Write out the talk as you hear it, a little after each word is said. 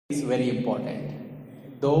is very important.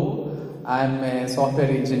 Though I am a software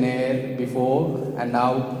engineer before and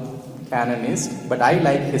now canonist, but I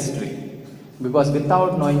like history because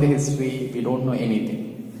without knowing the history, we don't know anything.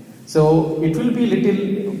 So it will be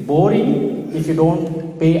little boring if you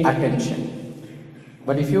don't pay attention.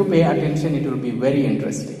 But if you pay attention, it will be very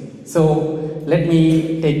interesting. So let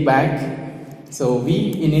me take back. So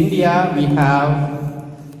we in India, we have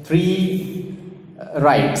 3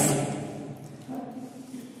 rites.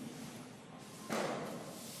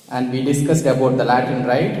 And we discussed about the Latin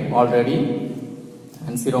rite already.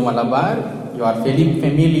 And Syro-Malabar, you are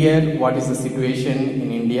familiar what is the situation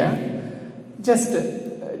in India. Just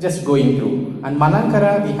going through. And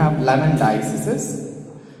Malankara, we have 11 dioceses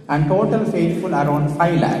and total faithful around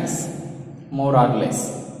 5 lakhs, more or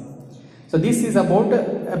less. So this is about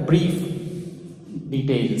a brief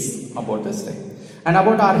details about this thing. And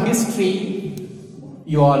about our history,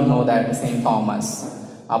 you all know that Saint Thomas,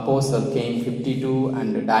 apostle, came 52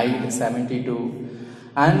 and died 72.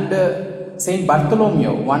 And Saint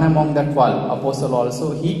Bartholomew, one among the 12 apostle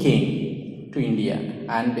also, he came to India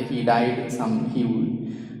and he died he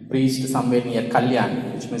preached somewhere near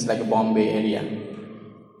Kalyan, which means like a Bombay area.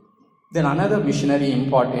 Then another missionary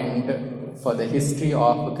important for the history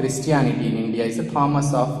of Christianity in India is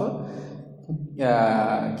Thomas of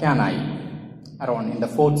Canai, around in the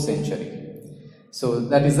 4th century. So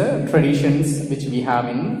that is the traditions which we have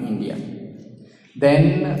in India.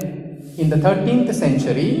 Then in the 13th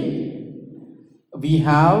century, we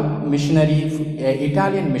have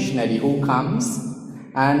Italian missionary who comes,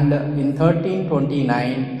 and in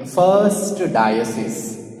 1329, first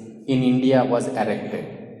diocese in India was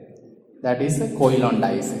erected. That is the Koilon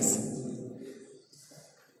diocese.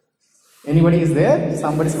 Anybody is there?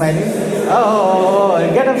 Somebody smiling? Oh,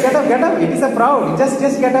 get up. It is a proud. Just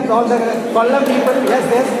get up, all the Kollam people. Yes,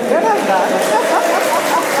 get up.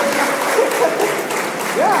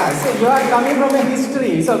 Yeah, so you are coming from a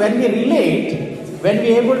history. So when we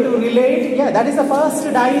able to relate, yeah, that is the first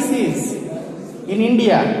diocese in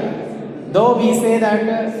India. Though we say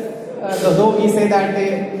that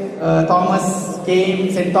Thomas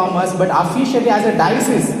came, Saint Thomas, but officially as a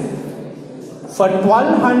diocese, for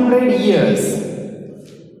 1200 years,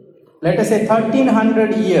 let us say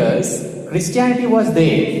 1300 years, Christianity was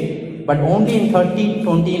there, but only in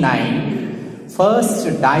 1329, first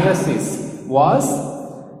diocese was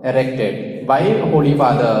erected by Holy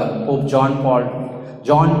Father Pope John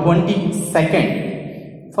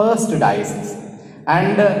 22nd, first diocese.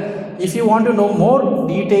 And if you want to know more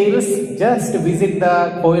details, just visit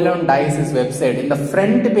the Koilon Diocese website. In the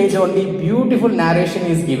front page only, beautiful narration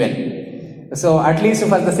is given. So at least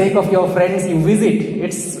for the sake of your friends, you visit.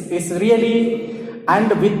 It's really,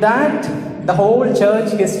 and with that, the whole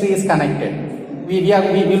church history is connected. We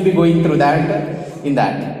will be going through that in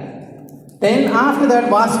that. Then after that,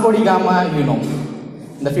 Vasco da Gama, you know,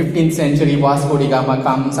 in the 15th century, Vasco da Gama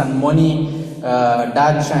comes and many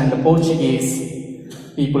Dutch and Portuguese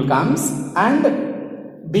people comes, and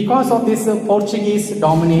because of this Portuguese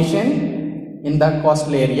domination in the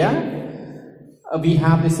coastal area, we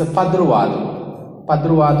have this Padroado.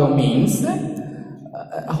 Padroado means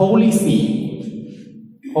Holy See.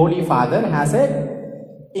 Holy Father has a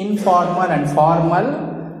informal and formal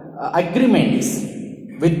agreements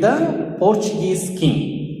with the Portuguese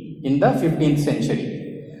king in the 15th century.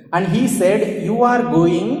 And he said, you are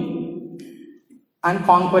going and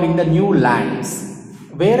conquering the new lands.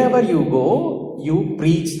 Wherever you go, you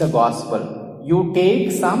preach the gospel. You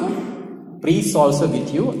take some priests also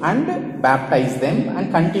with you and baptize them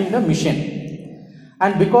and continue the mission.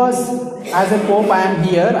 And because as a pope I am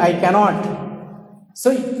here, I cannot.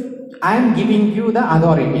 So I am giving you the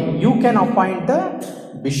authority. You can appoint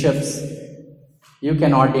the bishops. You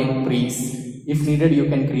can ordain priests. If needed, you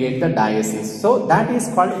can create the diocese. So that is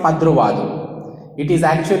called Padroado. It is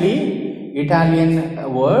actually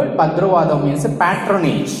Italian word. Padroado means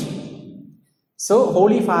patronage. So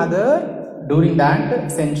Holy Father during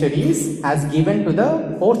that centuries has given to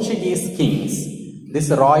the Portuguese kings this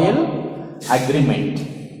royal agreement.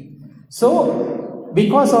 So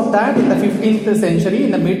because of that, in the 15th century,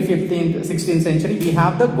 in the mid 15th, 16th century, we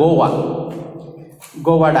have the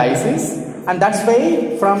Goa diocese, and that's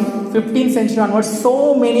why from 15th century onwards,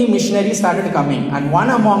 so many missionaries started coming, and one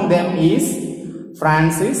among them is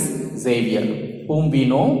Francis Xavier, whom we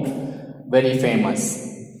know, very famous.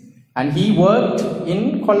 And he worked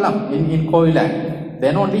in Kollam, in Koilan.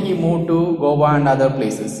 Then only he moved to Goa and other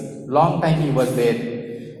places. Long time he was there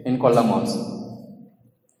in Kollam also.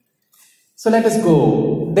 So let us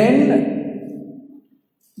go. Then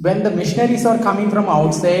when the missionaries are coming from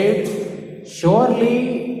outside,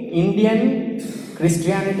 surely Indian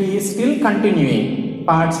Christianity is still continuing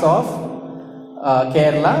parts of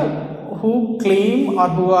Kerala who claim or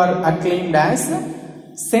who are acclaimed as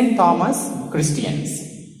St. Thomas Christians,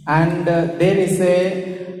 and there is a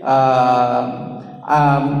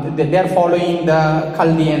they are following the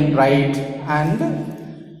Chaldean rite, and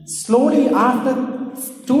slowly after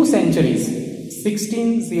 2 centuries,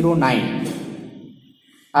 1609,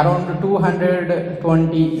 around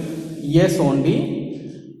 220 years only,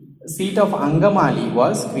 seat of Angamali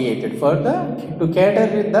was created to cater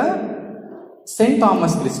with the St.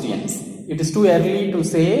 Thomas Christians. It is too early to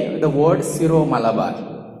say the word Syro-Malabar,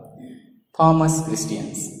 Thomas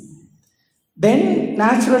Christians. Then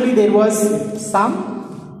naturally there was some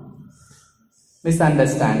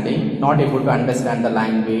misunderstanding, not able to understand the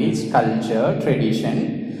language, culture,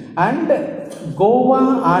 tradition, and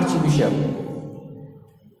Goa Archbishop.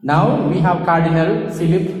 Now we have Cardinal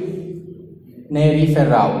Philip Neri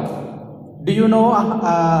Ferrao. Do you know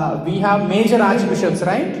we have major archbishops,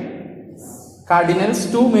 right? Cardinals,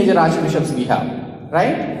 2 major archbishops we have,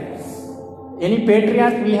 right? Any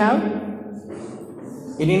patriarch we have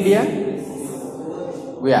in India?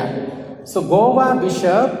 We are. So Goa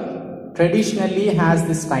bishop traditionally has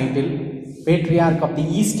this title, Patriarch of the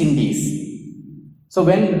East Indies. So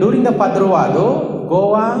during the Padrovado,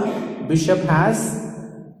 Goa bishop has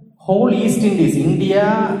whole East Indies, India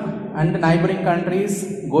and neighboring countries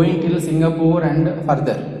going till Singapore and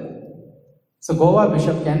further. So Goa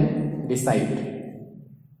bishop can decide.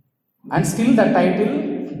 And still the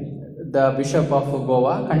title, the Bishop of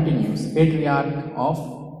Goa continues, Patriarch of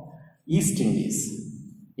East Indies,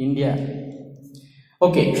 India.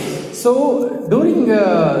 Okay, so during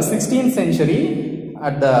 16th century,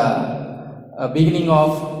 at the beginning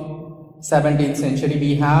of 17th century,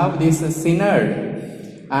 we have this synod,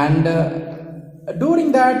 and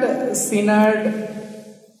during that synod,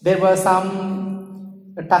 there was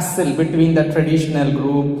some tussle between the traditional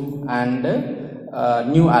group and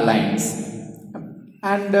New Alliance.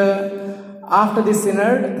 And after this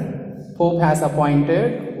synod, Pope has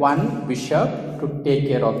appointed one bishop to take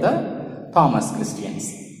care of the Thomas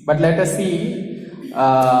Christians. But let us see,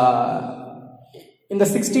 in the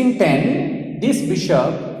 1610, this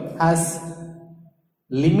bishop has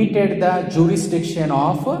limited the jurisdiction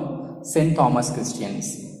of St. Thomas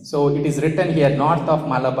Christians. So it is written here north of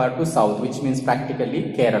Malabar to south, which means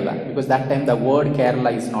practically Kerala, because that time the word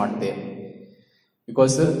Kerala is not there.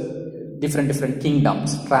 Because different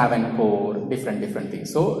kingdoms, Travancore, different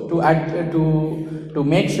things. So to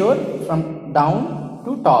make sure from down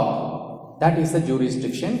to top, that is the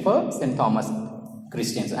jurisdiction for St. Thomas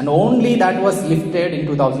Christians, and only that was lifted in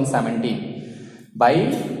 2017 by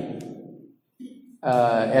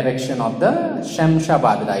erection of the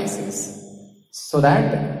Shamshabad diocese, so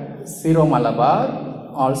that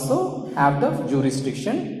Syro-Malabar also have the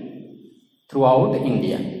jurisdiction throughout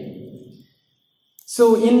India.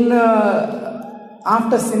 So in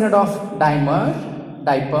after Synod of Dimper,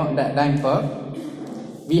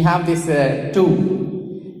 we have this 2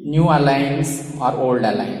 new alliance or old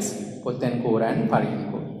alliance, Pottenkor and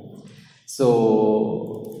Pariyankor. So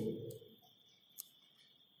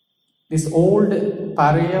this old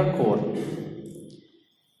Pariyankor,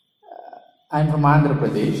 I am from Andhra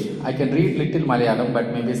Pradesh. I can read little Malayalam,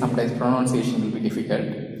 but maybe sometimes pronunciation will be difficult.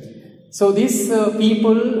 So these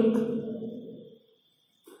people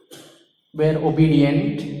were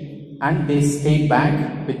obedient and they stayed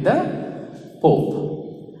back with the Pope.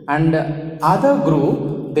 And other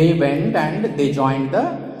group, they went and they joined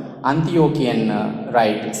the Antiochian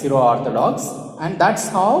rite, Syro-Orthodox, and that's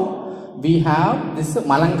how we have this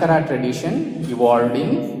Malankara tradition evolved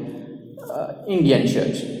in Indian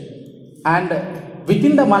church. And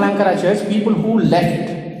within the Malankara church, people who left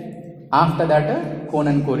after that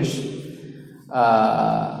Conan Kurish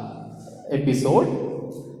episode,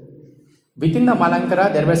 within the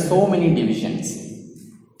Malankara, there were so many divisions.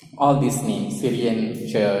 All these names, Syrian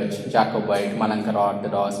Church, Jacobite, Malankara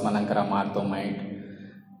Orthodox, Malankara Marthomite.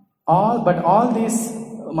 But all these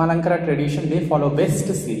Malankara tradition, they follow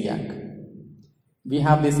West Syriac. We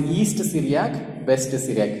have this East Syriac, West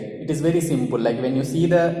Syriac. It is very simple. Like when you see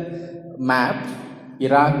the map,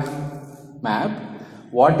 Iraq map,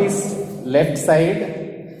 what is left side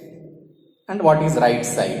and what is right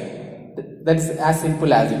side. That is as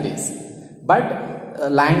simple as it is.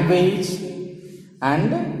 But language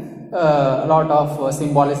and a lot of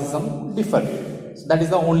symbolism differ. So that is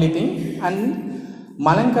the only thing. And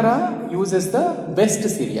Malankara uses the West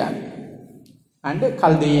Syriac, and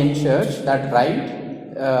Chaldean church, that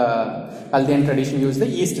Chaldean tradition used the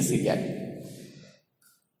East Syriac.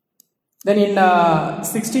 Then in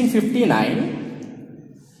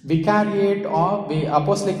 1659, Vicariate of the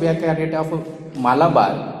Apostolic Vicariate of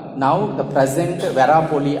Malabar, now the present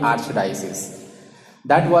Verapoli Archdiocese,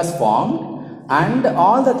 that was formed, and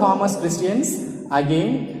all the Thomas Christians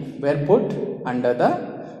again were put under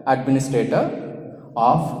the administrator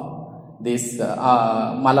of this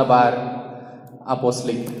Malabar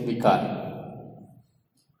Apostolic Vicar.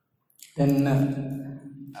 Then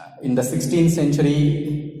in the 16th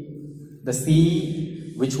century, the see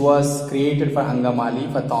which was created for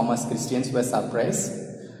Angamali for Thomas Christians were suppressed,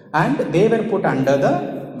 and they were put under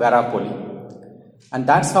the Verapoli. And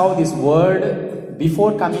that's how this word,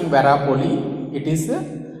 before coming Verapoli, it is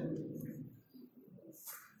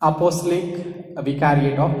Apostolic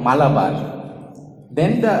Vicariate of Malabar.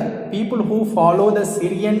 Then the people who follow the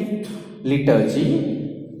Syrian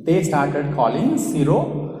liturgy, they started calling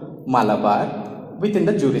Syro Malabar within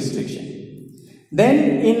the jurisdiction.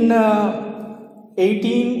 Then in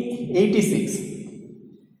 1886,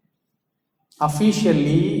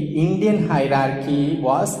 officially Indian hierarchy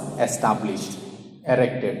was established,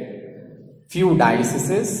 erected. Few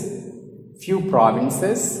dioceses, few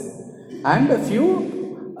provinces, and a few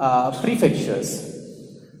prefectures,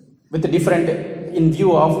 with different in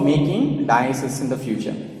view of making dioceses in the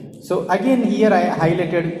future. So again here I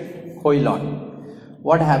highlighted Koilon.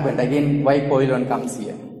 What happened again? Why Koilon comes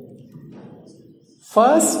here?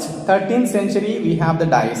 First 13th century we have the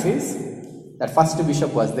diocese. That first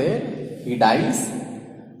bishop was there. He dies.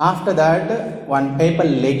 After that one papal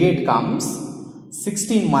legate comes.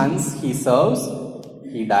 16 months he serves.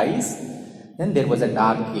 He dies. Then there was a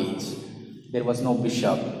dark age. There was no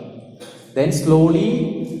bishop. Then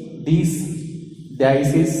slowly these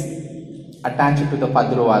dioceses attached to the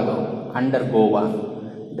Padrovado under Goa.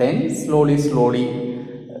 Then slowly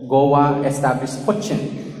Goa established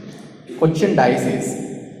Cochin diocese.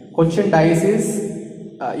 Cochin diocese,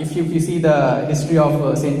 if you see the history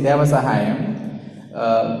of Saint Devasahayam,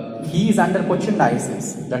 he is under Cochin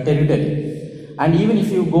diocese, the territory. And even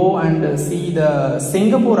if you go and see the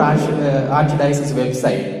Singapore Archdiocese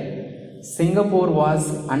website, Singapore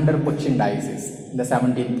was under Cochin diocese in the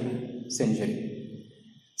 17th century.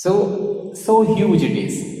 So huge it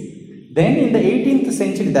is. Then in the 18th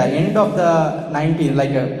century, the end of the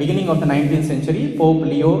 19th, beginning of the 19th century, Pope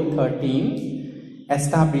Leo XIII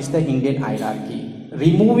established the Indian hierarchy,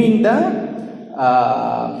 removing the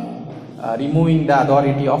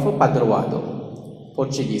authority of Padrovado,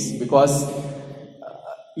 Portuguese, because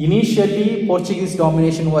initially Portuguese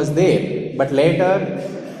domination was there, but later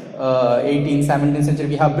 18th, 17th century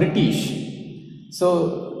we have British.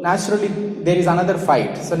 So naturally there is another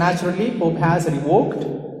fight. So naturally Pope has revoked,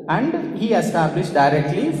 and he established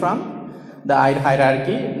directly from the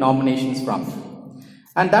hierarchy nominations from.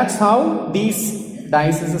 And that's how these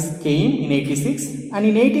dioceses came in 86. And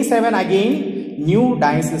in 87 again new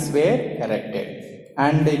dioceses were erected.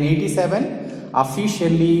 And in 87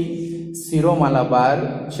 officially Syro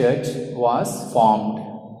Malabar Church was formed,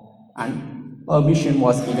 and permission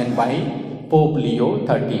was given by Pope Leo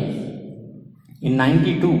XIII. In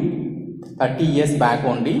 92, 30 years back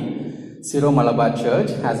only, Syro Malabar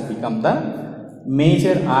Church has become the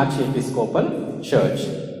major archiepiscopal church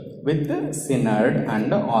with the synod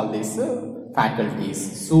and all these faculties,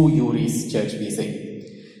 sui juris church we say.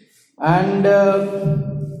 And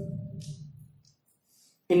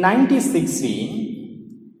in 1916,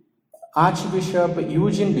 Archbishop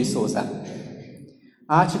Eugene D'Souza,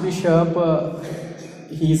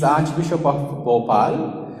 he is Archbishop of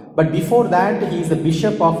Bhopal, but before that he is the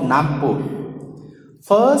Bishop of Nagpur.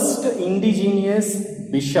 First indigenous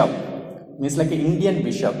bishop, means like an Indian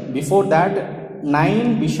bishop. Before that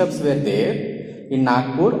 9 bishops were there in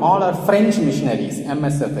Nagpur, all are French missionaries,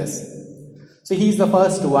 MSFs. So he is the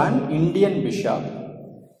first one, Indian bishop,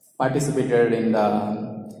 participated in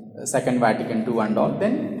the Second Vatican II and all.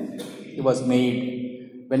 Then he was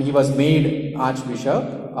made, when he was made Archbishop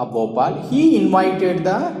of Bhopal, he invited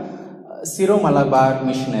the Syro Malabar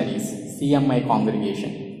missionaries, CMI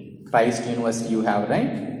congregation. Christ University you have, right?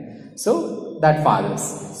 So that fathers.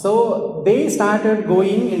 So they started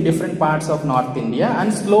going in different parts of North India,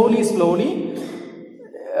 and slowly,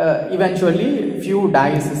 eventually few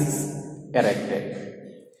dioceses erected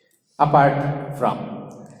apart from.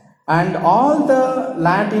 And all the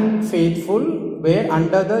Latin faithful were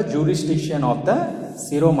under the jurisdiction of the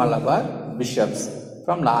Syro Malabar bishops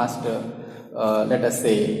from last, let us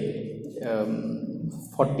say,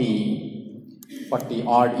 40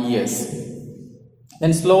 odd years.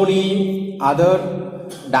 Then slowly other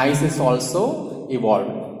dioceses also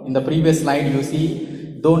evolved. In the previous slide you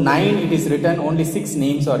see, though 9 it is written, only 6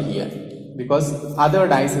 names are here, because other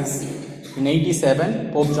dioceses In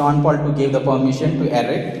 87, Pope John Paul II gave the permission to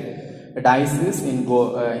erect a diocese in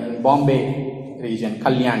Bombay region,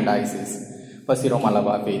 Kalyan diocese, for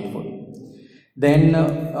Syro-Malabar faithful. Then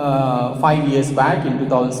 5 years back in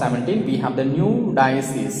 2017, we have the new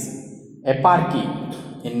diocese, eparchy.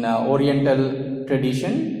 In Oriental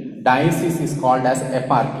tradition, diocese is called as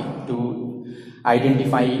eparchy to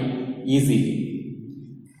identify easily.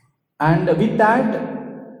 And with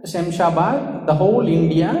that, Shemshabad, the whole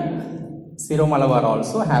India, Syro-Malabar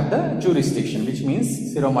also have the jurisdiction, which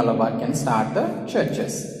means Syro-Malabar can start the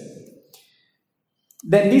churches.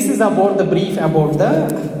 Then this is about the brief about the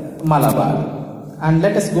Malabar. And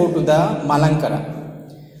let us go to the Malankara.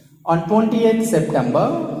 On 20th September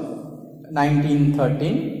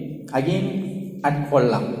 1913, again at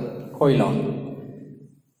Koilon,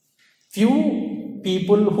 few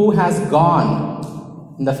people who has gone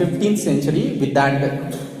in the 15th century with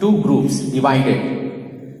that two groups divided.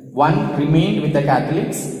 One remained with the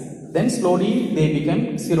Catholics, then slowly they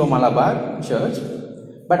became Syro-Malabar Church,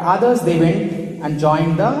 but others they went and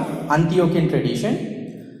joined the Antiochian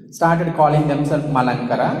tradition, started calling themselves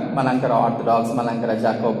Malankara, Malankara Orthodox, Malankara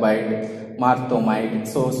Jacobite, Marthomite,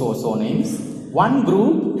 so names. One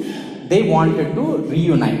group, they wanted to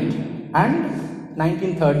reunite, and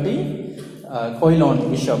 1930 Koilon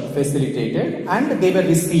bishop facilitated, and they were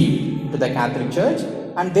received to the Catholic Church,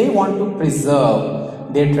 and they want to preserve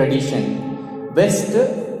their tradition, West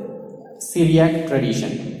Syriac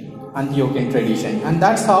tradition, Antiochian tradition, and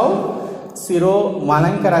that's how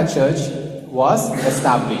Syro-Malankara Church was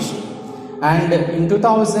established. And in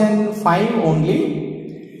 2005 only,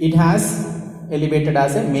 it has elevated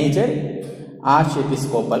as a major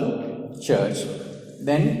archiepiscopal church.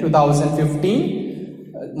 Then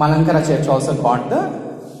 2015, Malankara Church also got the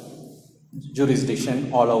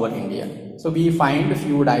jurisdiction all over India. So we find a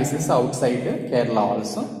few dioceses outside Kerala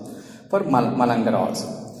also for Malankara also.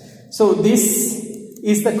 So this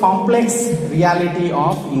is the complex reality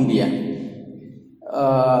of India.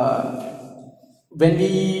 When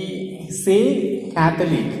we say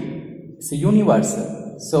Catholic, it's a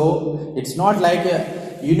universal. So it's not like a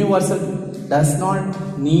universal does not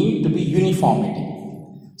need to be uniformity.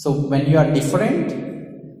 So when you are different,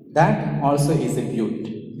 that also is a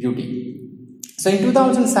beauty. So in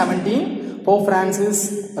 2017, Pope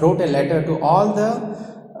Francis wrote a letter to all the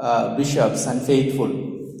bishops and faithful,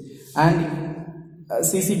 and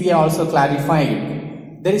CCBI also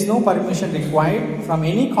clarified there is no permission required from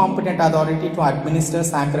any competent authority to administer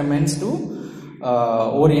sacraments to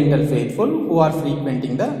Oriental faithful who are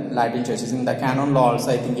frequenting the Latin churches. In the canon law also,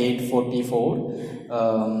 I think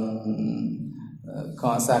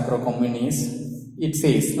 844 Sacro Communis, it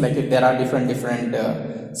says like if there are different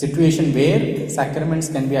situations where sacraments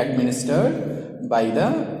can be administered by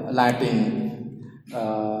the Latin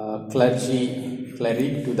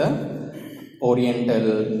cleric to the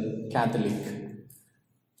Oriental Catholic.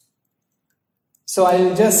 So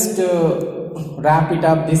I'll just wrap it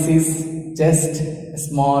up. This is just a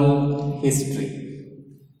small history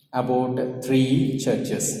about three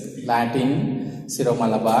churches, Latin,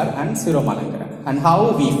 Syro-Malabar and Syro-Malankara, and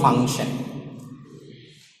how we function.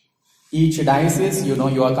 Each diocese, you know,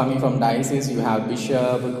 you are coming from diocese, you have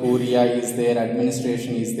bishop, curia is there,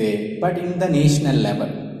 administration is there, but in the national level.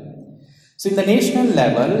 So in the national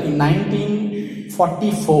level, in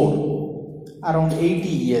 1944, around 80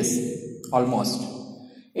 years, almost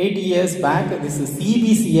 80 years back, this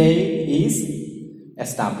CBCI is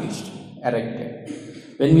established, erected.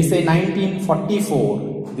 When we say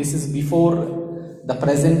 1944, this is before the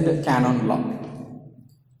present canon law.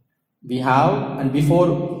 We have, and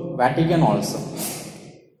before Vatican also.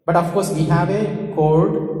 But of course, we have a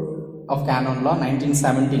code of canon law,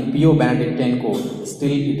 1917, PO Bandit 10 code.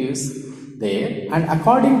 Still it is there. And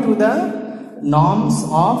according to the norms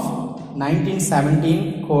of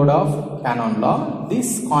 1917 Code of Canon Law,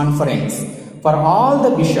 this conference for all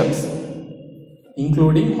the bishops,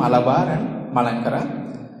 including Malabar and Malankara,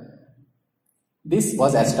 this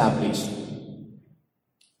was established.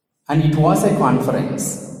 And it was a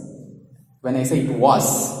conference. When I say it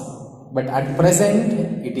was, but at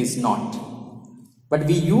present it is not. But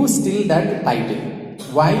we use still that title.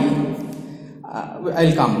 Why?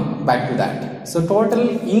 I'll come back to that. So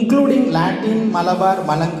total, including Latin, Malabar,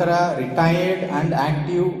 Malankara, retired and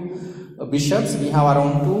active bishops, we have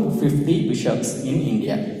around 250 bishops in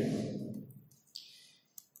India.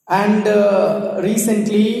 And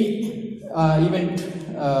recently, even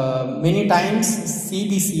many times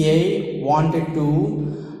CBCI wanted to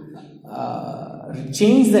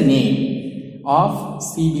change the name of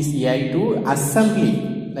CBCI to Assembly,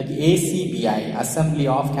 like ACBI, Assembly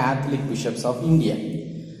of Catholic Bishops of India.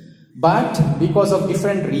 But because of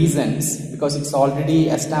different reasons, because it's already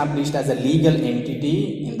established as a legal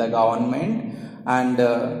entity in the government, and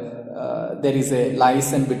there is a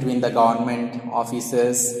license between the government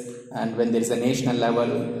officers, and when there is a national level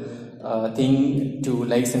thing to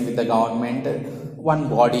license with the government, one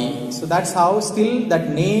body. So that's how still that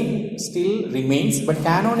name still remains. But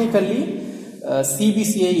canonically,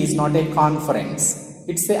 CBCI is not a conference.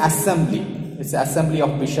 It's an assembly. It's an assembly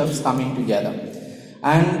of bishops coming together.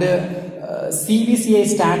 And CBCI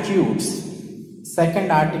statutes,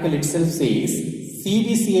 second article itself says,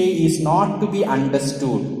 CBCI is not to be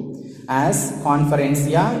understood as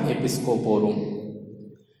Conferentia Episcoporum,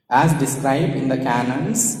 as described in the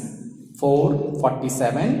canons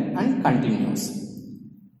 447 and continues.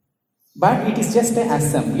 But it is just an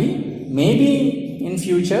assembly. Maybe in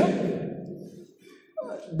future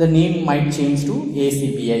the name might change to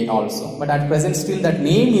ACBI also, but at present still that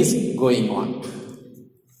name is going on.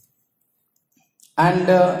 And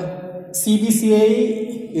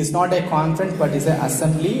CBCI is not a conference but is an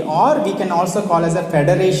assembly, or we can also call as a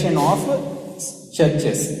federation of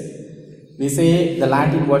churches. We say the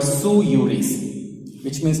Latin word sui juris,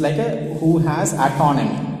 which means like a who has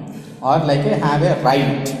autonomy, or like a have a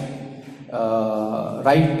right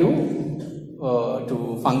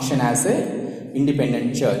to function as a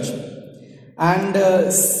independent church. And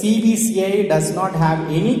CBCI does not have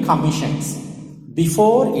any commissions.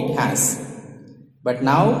 Before it has, but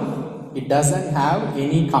now it doesn't have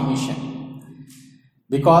any commission,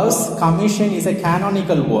 because commission is a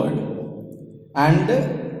canonical word, and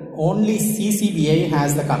only CCBI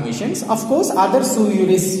has the commissions. Of course, other sui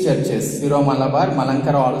juris churches, Syro Malabar,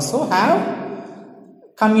 Malankara also have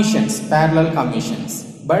commissions, parallel commissions,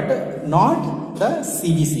 but not the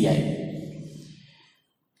CBCI.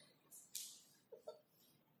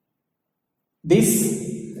 This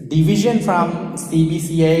division from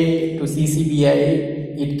CBCI to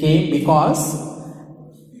CCBI, it came because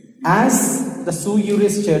as the sui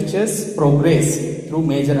juris churches progressed through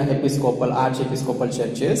major episcopal, archiepiscopal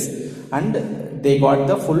churches, and they got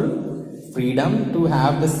the full freedom to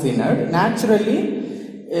have the synod, naturally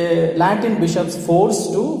Latin bishops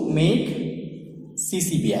forced to make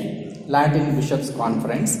CCBI, Latin Bishops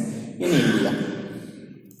Conference in India.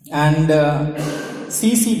 And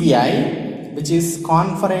CCBI, which is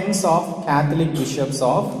Conference of Catholic Bishops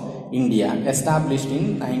of India, established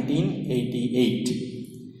in 1988.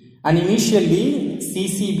 And initially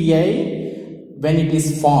CCBI, when it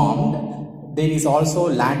is formed, there is also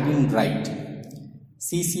Latin Rite,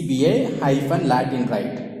 CCBI hyphen Latin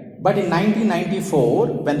Rite. But in 1994,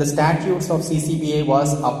 when the statutes of CCBI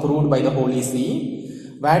was approved by the Holy See,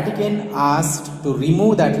 Vatican asked to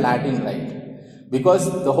remove that Latin Rite, because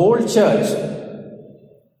the whole church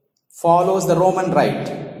follows the Roman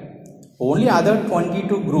Rite. Only other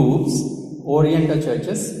 22 groups, Oriental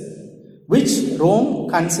churches, which Rome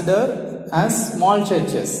consider as small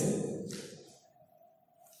churches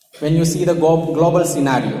when you see the global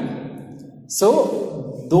scenario.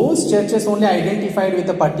 So those churches only identified with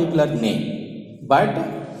a particular name, but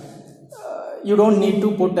you don't need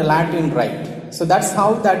to put a Latin Rite. So that's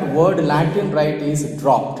how that word Latin Rite is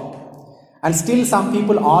dropped. And still some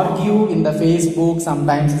people argue in the Facebook,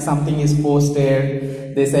 sometimes something is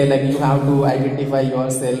posted, they say like you have to identify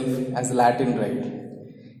yourself as Latin Rite.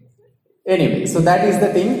 Anyway, so that is the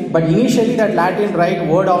thing. But initially that Latin Rite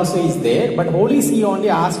word also is there, but Holy See only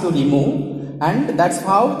asked to remove, and that's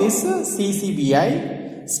how this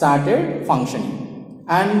CCBI started functioning.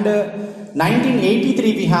 And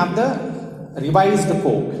 1983 we have the revised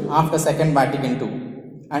code after Second Vatican II,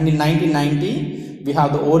 and in 1990 we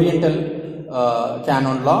have the Oriental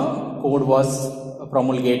canon law code was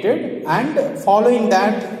promulgated, and following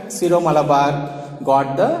that Syro Malabar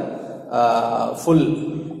got the full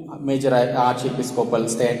major archiepiscopal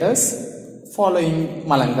status, following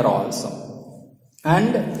Malankara also.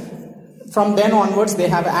 And from then onwards they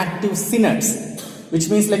have active synods, which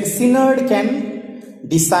means like synod can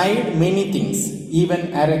decide many things,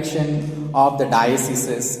 even erection of the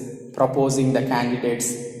dioceses, proposing the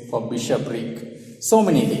candidates for bishopric, so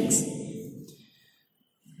many things.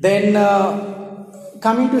 Then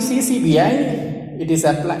coming to CCBI, it is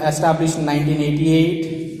established in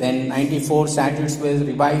 1988, then 94 statutes were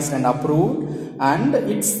revised and approved, and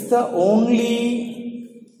it's the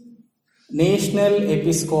only national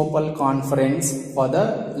episcopal conference for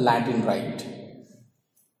the Latin Rite.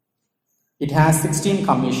 It has 16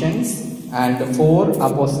 commissions and 4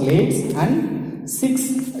 apostolates and 6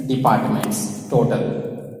 departments total.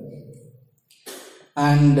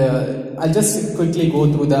 And I'll just quickly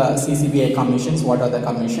go through the CCBI commissions. What are the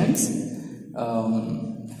commissions?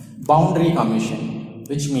 Boundary Commission,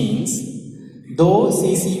 which means though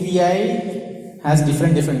CCBI has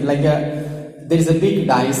different like there is a big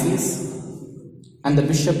diocese and the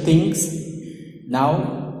bishop thinks now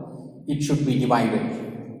it should be divided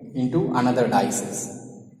into another diocese.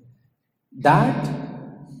 That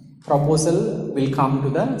proposal will come to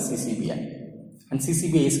the CCBI, and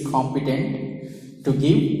CCBI is competent to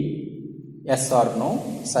give yes or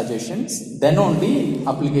no suggestions. Then only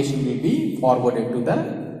application will be forwarded to the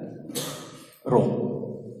Rome.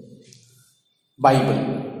 Bible.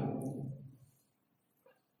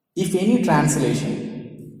 If any translation,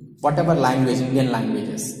 whatever language, Indian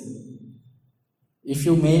languages, if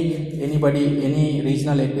you make any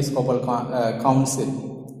regional episcopal council,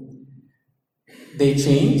 they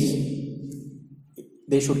change,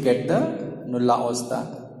 they should get the nulla osta,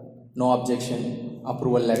 no objection,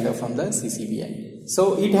 approval letter from the CCBI.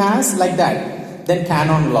 So it has like that. Then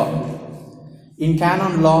canon law. In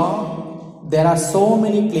canon law, there are so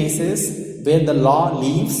many places where the law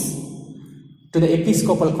leaves to the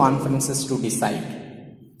episcopal conferences to decide.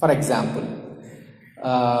 For example,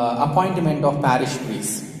 appointment of parish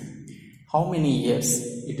priests. How many years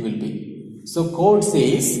it will be? So code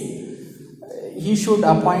says he should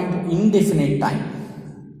appoint indefinite time.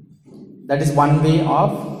 That is one way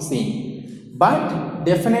of saying. But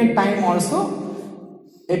definite time also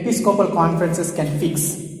episcopal conferences can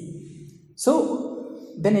fix. So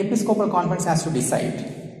then episcopal conference has to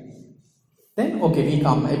decide. Then okay, we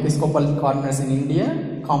come episcopal conference in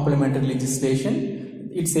India, complementary legislation.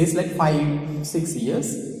 It says like 5-6 years,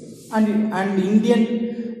 and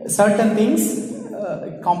Indian certain things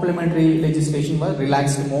complementary legislation was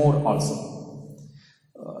relaxed more also.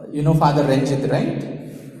 You know Father Ranjit, right?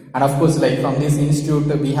 And of course, like from this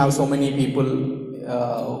institute, we have so many people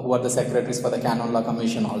who are the secretaries for the Canon Law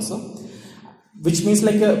Commission also, which means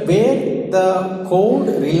like where the code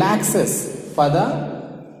relaxes for the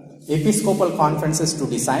episcopal conferences to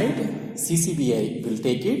decide, CCBI will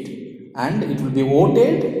take it and it will be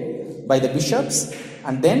voted by the bishops,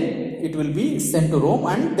 and then it will be sent to Rome,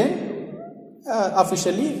 and then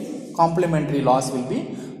officially complementary laws will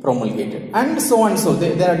be promulgated, and so on. So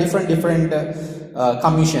there are different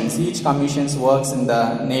commissions. Each commission works in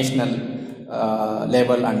the national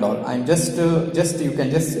level and all. I'm just you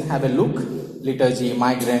can just have a look. Liturgy,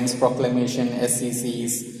 migrants, proclamation,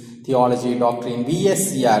 SCCs, theology, doctrine,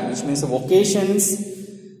 VSCR, which means vocations,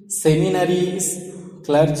 seminaries,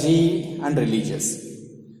 clergy and religious.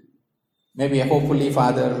 Maybe hopefully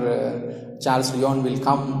Father Charles Leon will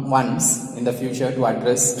come once in the future to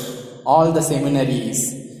address all the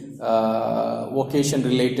seminaries, vocation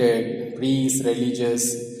related, priests,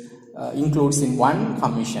 religious, includes in one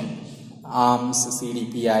commission. Arms,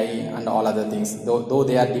 CDPI and all other things, though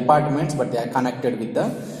they are departments, but they are connected with the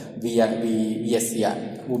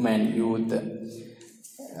VSCR, women, youth,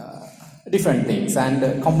 different things, and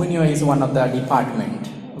Communio is one of the department.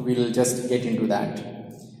 We'll just get into that.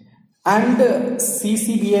 And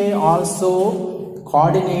CCBI also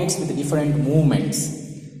coordinates with different movements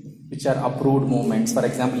which are approved movements. For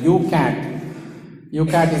example,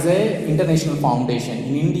 UCAT is a international foundation.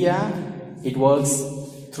 In India it works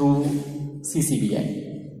through CCBI,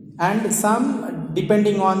 and some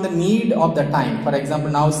depending on the need of the time. For example,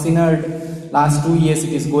 now Synod, last 2 years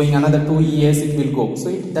it is going, another 2 years it will go. So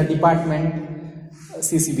the department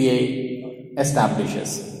CCBI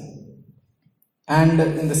establishes. And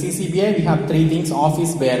in the CCBI we have 3 things: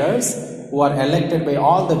 office bearers who are elected by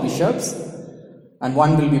all the bishops, and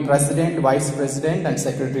one will be president, vice president and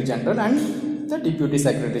secretary general, and the deputy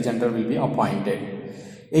secretary general will be appointed.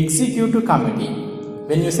 Executive committee.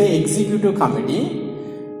 When you say executive committee,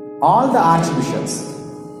 all the archbishops,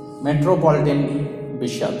 metropolitan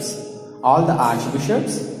bishops, all the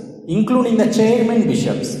archbishops, including the chairman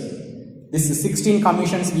bishops. This is 16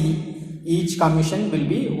 commissions. Each commission will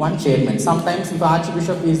be one chairman. Sometimes if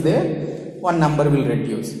archbishop is there, one number will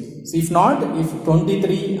reduce. So if not, if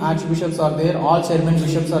 23 archbishops are there, all chairman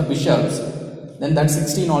bishops are bishops, then that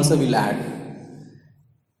 16 also will add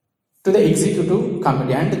to the executive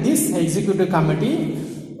committee. And this executive committee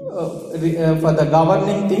for the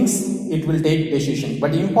governing things, it will take decision,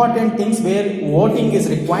 but important things where voting is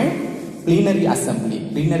required, plenary assembly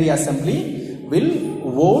will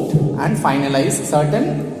vote and finalize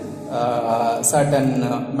certain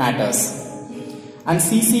matters. And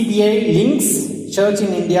CCBI links church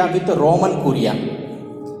in India with the Roman Curia,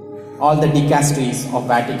 all the dicasteries of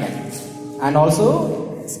Vatican, and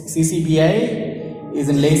also CCBI is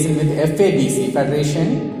in relation with FABC,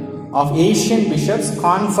 Federation of Asian Bishops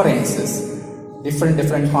Conferences,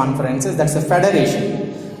 different conferences. That's a federation,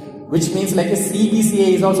 which means like a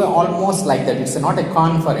CBCI is also almost like that. It's not a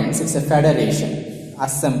conference, it's a federation.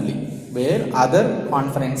 assembly where other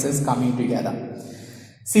conferences coming together.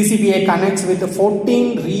 CCBI connects with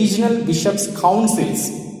 14 regional bishops' councils.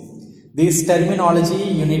 This terminology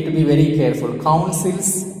you need to be very careful.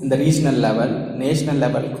 Councils in the regional level, national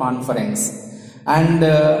level, conference. And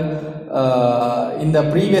in the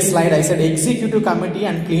previous slide I said executive committee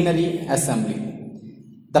and plenary assembly.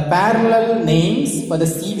 The parallel names for the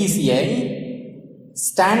CBCI,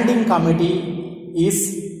 standing committee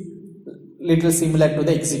is little similar to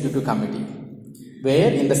the executive committee,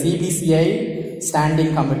 where in the CBCI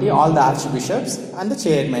standing committee all the archbishops and the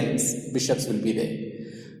chairmen bishops will be there.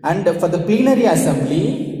 And for the plenary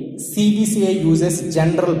assembly, CBCI uses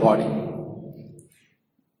general body,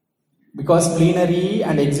 because plenary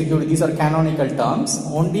and executive, these are canonical terms.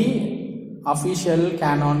 Only official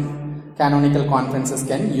canonical conferences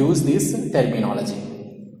can use this terminology.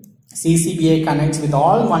 CCBI connects with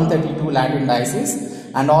all 132 Latin dioceses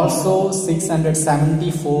and also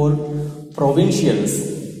 674 provincials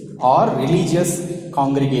or religious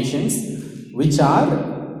congregations which are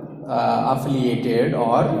affiliated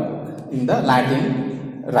or in the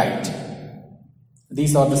Latin rite.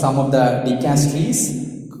 These are some of the dicasteries.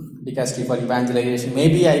 Dicastery for evangelization.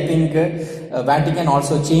 Maybe I think Vatican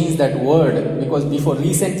also changed that word, because before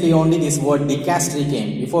recently only this word dicastery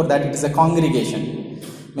came. Before that it is a congregation.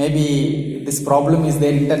 Maybe this problem is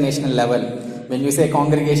there international level. When you say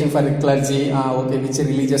congregation for the clergy, okay, which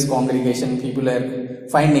religious congregation people are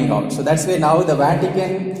finding out. So that's why now the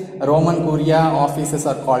Vatican Roman Curia offices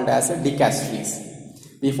are called as dicasteries.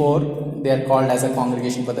 Before they are called as a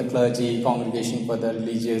congregation for the clergy, congregation for the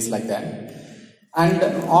religious, like that. And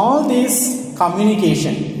all this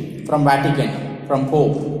communication from Vatican, from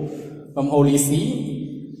Pope, from Holy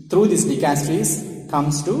See, through these dicasteries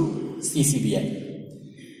comes to CCBI.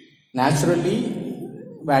 Naturally,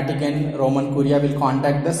 Vatican, Roman Curia will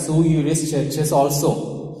contact the sui juris churches also,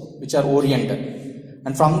 which are Oriental.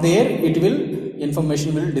 And from there,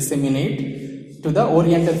 information will disseminate to the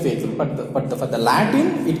Oriental faithful. But for the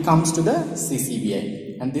Latin, it comes to the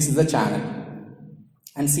CCBI. And this is the channel.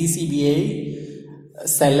 And CCBI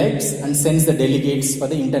selects and sends the delegates for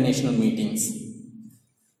the international meetings,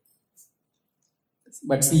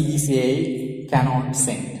 but CBCI cannot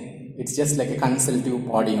send. It's just like a consultative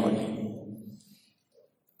body only.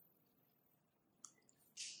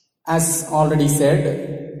 As already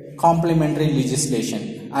said, complementary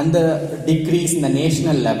legislation and the decrees in the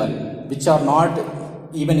national level which are not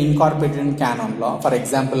even incorporated in canon law. For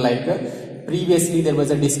example, like previously there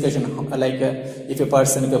was a discussion like if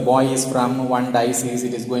a boy is from one diocese,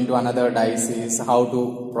 it is going to another diocese, how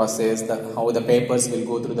to process, how the papers will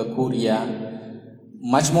go through the Curia.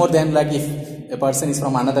 Much more than like if a person is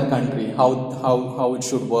from another country, how it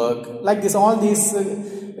should work. Like this, all these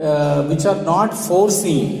which are not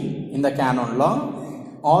foreseen in the canon law,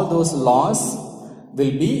 all those laws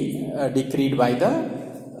will be decreed by the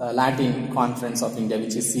Latin Conference of India,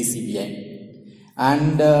 which is CCBI.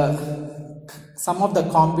 And some of the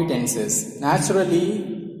competences,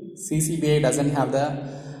 naturally CCBI doesn't have the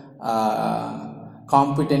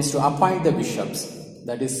competence to appoint the bishops.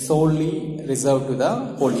 That is solely reserved to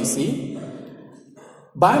the Holy See.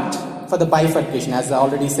 But for the bifurcation, as I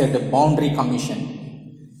already said, the boundary commission,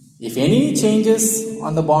 if any changes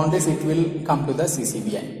on the boundaries, it will come to the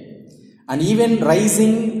CCBI. And even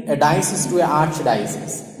raising a diocese to an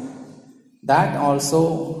archdiocese, that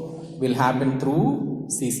also will happen through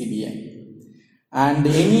CCBI. And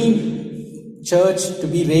any church to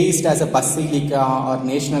be raised as a basilica or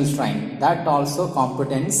national shrine, that also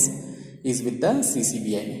competence is with the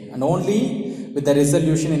CCBI. And only with the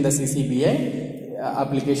resolution in the CCBI,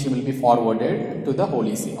 application will be forwarded to the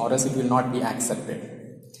Holy See, or else it will not be accepted.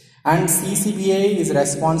 And CCBI is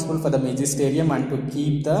responsible for the magisterium and to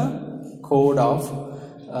keep the code of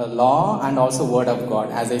law and also word of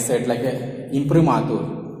God, as I said, like imprimatur,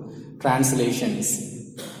 translations,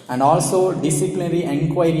 and also disciplinary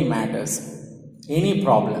inquiry matters. Any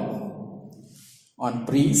problem on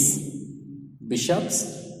priests,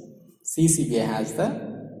 bishops, CCBI has the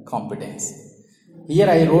competence. Here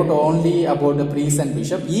I wrote only about the priests and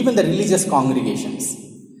bishop, even the religious congregations.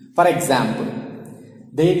 For example,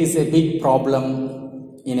 there is a big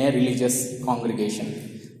problem in a religious congregation.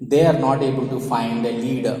 They are not able to find a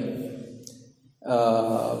leader.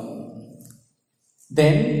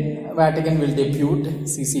 Then Vatican will depute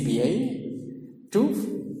CCBI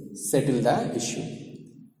to settle the issue.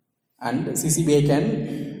 And CCBI can,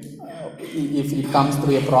 if it comes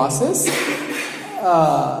through a process,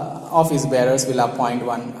 office bearers will appoint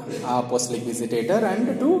one apostolic visitator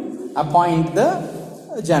and to appoint the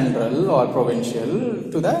general or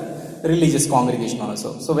provincial to the religious congregation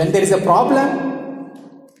also. So when there is a problem,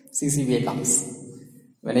 CCBI comes.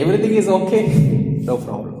 When everything is okay, no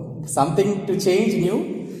problem. Something to change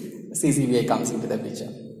new, CCBI comes into the picture.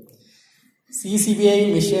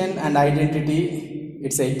 CCBI mission and identity,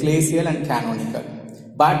 it's ecclesial and canonical.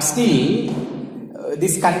 But still,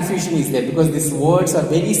 this confusion is there because these words are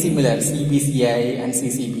very similar, CBCI and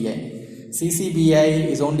CCBI. CCBI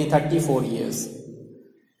is only 34 years.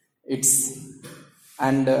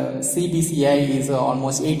 And CBCI is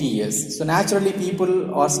almost 80 years. So naturally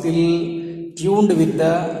people are still tuned with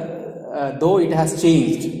the, though it has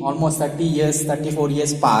changed, almost 30 years, 34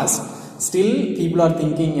 years past, still people are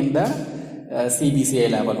thinking in the CBCI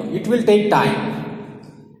level. It will take time.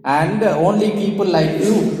 And only people like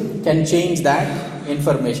you can change that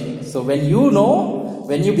information. So when you know,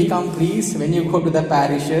 when you become priest, when you go to the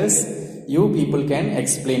parishes, you people can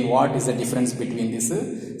explain what is the difference between this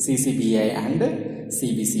CCBI and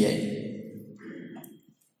CBCI.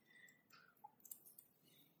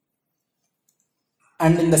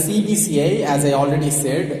 And in the CBCI, as I already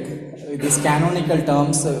said, these canonical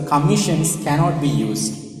terms, commissions cannot be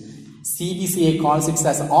used. CBCI calls it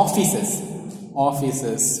as offices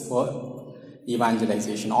for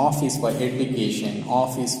evangelization, office for education,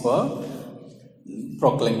 office for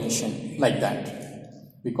proclamation, like that.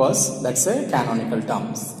 Because that's a canonical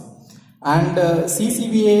terms. And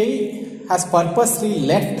CCBI has purposely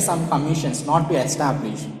left some commissions not to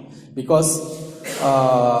establish, because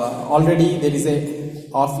already there is a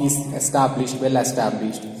office established, well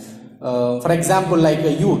established. For example, like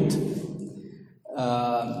a youth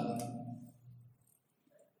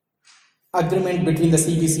agreement between the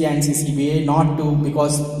CBCI and CCBI not to,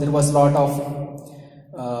 because there was a lot of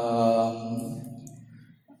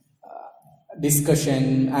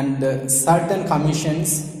discussion, and certain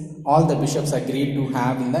commissions all the bishops agreed to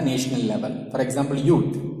have in the national level. For example,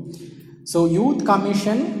 youth. So youth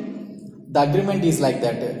commission, the agreement is like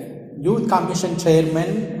that. Youth commission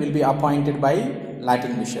chairman will be appointed by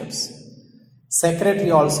Latin bishops.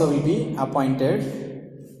 Secretary also will be appointed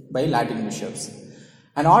by Latin bishops.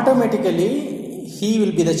 And automatically he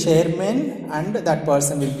will be the chairman and that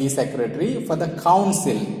person will be secretary for the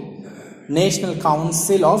council. National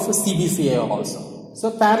Council of CBCI also.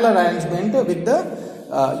 So parallel arrangement with the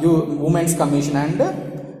Women's Commission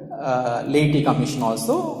and Laity Commission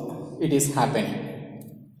also it is happening.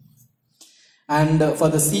 And for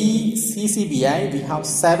the CCBI we have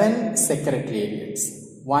 7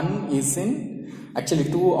 secretariats. One is in, actually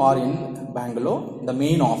 2 are in Bangalore. The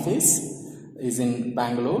main office is in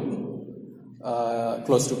Bangalore,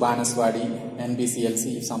 close to Banaswadi,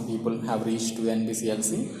 NBCLC, if some people have reached to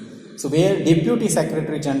NBCLC. So where Deputy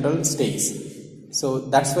Secretary General stays. So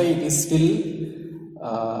that's why it is still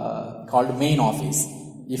called main office.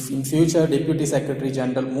 If in future Deputy Secretary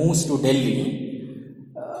General moves to Delhi,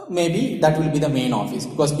 maybe that will be the main office.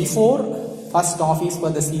 Because before, first office for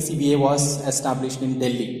the CCBA was established in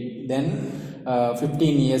Delhi. Then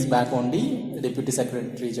 15 years back only, Deputy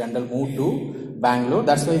Secretary General moved to Bangalore.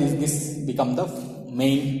 That's why this become the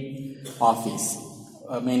main office.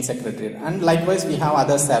 Main secretary, and likewise we have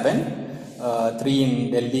other 7, 3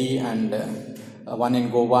 in Delhi and 1 in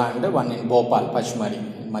Goa and 1 in Bhopal, Pachmari,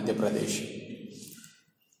 in Madhya Pradesh.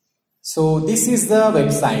 So this is the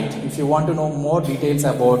website. If you want to know more details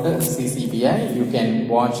about CCBI, you can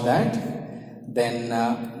watch that. Then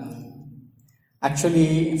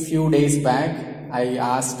actually a few days back I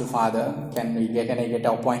asked Father, can I get an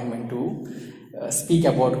appointment to speak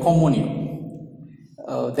about communion.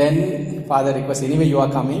 Then Father requests, anyway you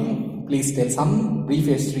are coming, please tell some brief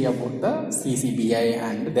history about the CCBI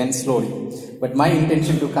and then slowly. But my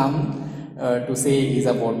intention to come to say is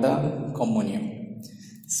about the communion.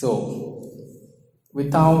 So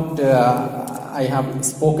without I have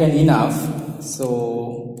spoken enough,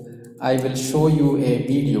 so I will show you a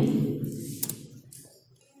video. Hands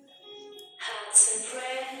in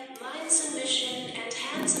prayer, minds in mission, and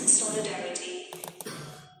hands in solidarity.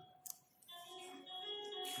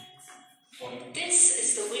 This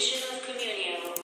is the vision of communion.